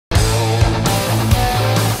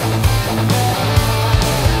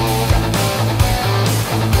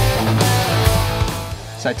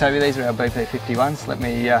So Toby, these are our BP-51s. Let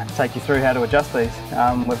me take you through how to adjust these.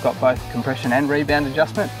 We've got both compression and rebound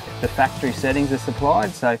adjustment. The factory settings are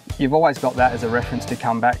supplied, so you've always got that as a reference to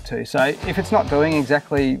come back to. So if it's not doing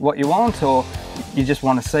exactly what you want, or you just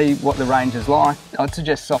want to see what the range is like, I'd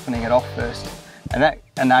suggest softening it off first. And that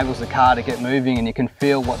enables the car to get moving and you can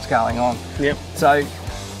feel what's going on. Yep. So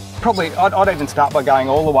probably, I'd even start by going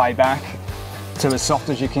all the way back to as soft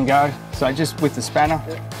as you can go. So just with the spanner.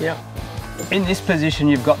 Yep. In this position,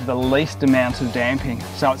 you've got the least amount of damping,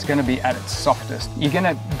 so it's going to be at its softest. You're going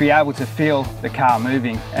to be able to feel the car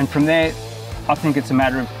moving, and from there, I think it's a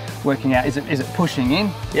matter of working out, is it pushing in,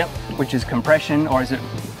 yep, which is compression, or is it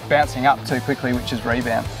bouncing up too quickly, which is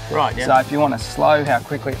rebound? Right, yeah. So if you want to slow how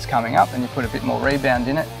quickly it's coming up, then you put a bit more rebound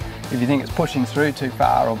in it. If you think it's pushing through too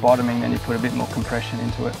far or bottoming, then you put a bit more compression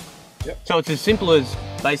into it. Yep. So it's as simple as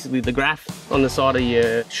basically the graph on the side of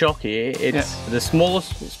your shock here. It's the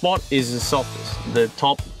smallest spot is the softest. The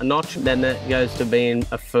top a notch, then that goes to being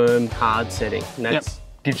a firm, hard setting. And that's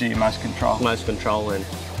gives you your most control. Most control in.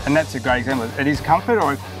 And that's a great example. It is comfort,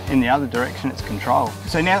 or in the other direction, it's control.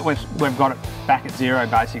 So now that we've got it back at zero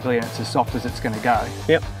basically, and it's as soft as it's going to go.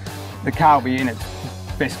 Yep. The car will be in its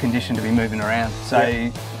best condition to be moving around.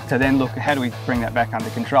 So. To then look at how do we bring that back under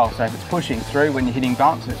control. So if it's pushing through when you're hitting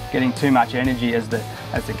bumps, it's getting too much energy as the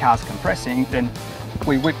car's compressing, then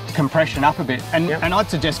we whip compression up a bit. And I'd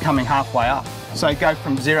suggest coming halfway up. So go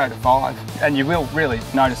from 0 to 5, and you will really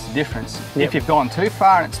notice the difference. If you've gone too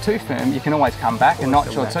far and it's too firm, you can always come back. A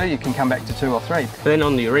notch or two, you can come back to 2 or 3. But then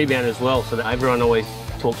on the rebound as well, so that everyone always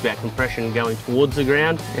talks about compression going towards the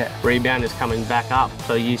ground. Rebound is coming back up.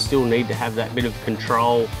 So you still need to have that bit of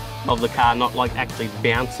control of the car, not like actually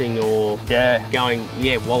bouncing or going,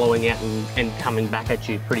 wallowing out and coming back at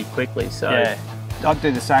you pretty quickly. So I'd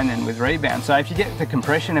do the same then with rebound. So if you get the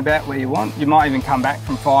compression about where you want, you might even come back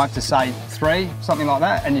from 5 to say 3, something like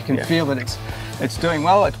that, and you can feel that it's doing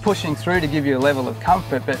well. It's pushing through to give you a level of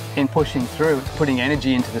comfort, but in pushing through, it's putting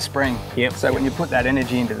energy into the spring. So when you put that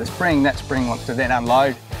energy into the spring, that spring wants to then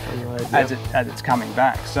unload as it's coming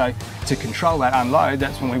back. So to control that unload,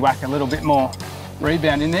 that's when we whack a little bit more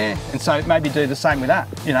rebound in there, and so maybe do the same with that,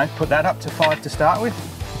 you know, put that up to 5 to start with.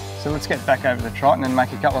 So let's get back over the Triton and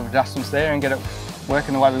make a couple of adjustments there and get it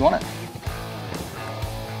working the way we want it.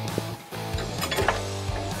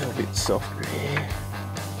 A little bit softer here.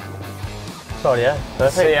 Sorry, yeah,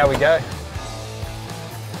 perfect. See how we go.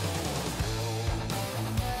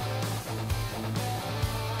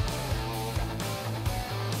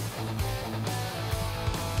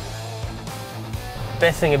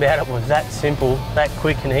 Best thing about it was that simple, that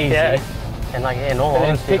quick and easy, and like in all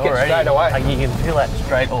honesty already, straight away. Like you can feel that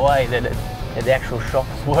straight away that the actual shock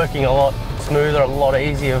is working a lot smoother, a lot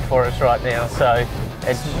easier for us right now. So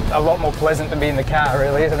it's a lot more pleasant to be in the car,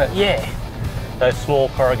 really, isn't it? Yeah. Those small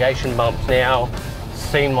corrugation bumps now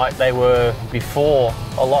seem like they were before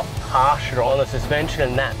a lot harsher on the suspension,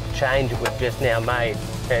 and that change that we've just now made,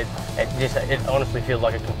 it honestly feels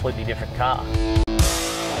like a completely different car.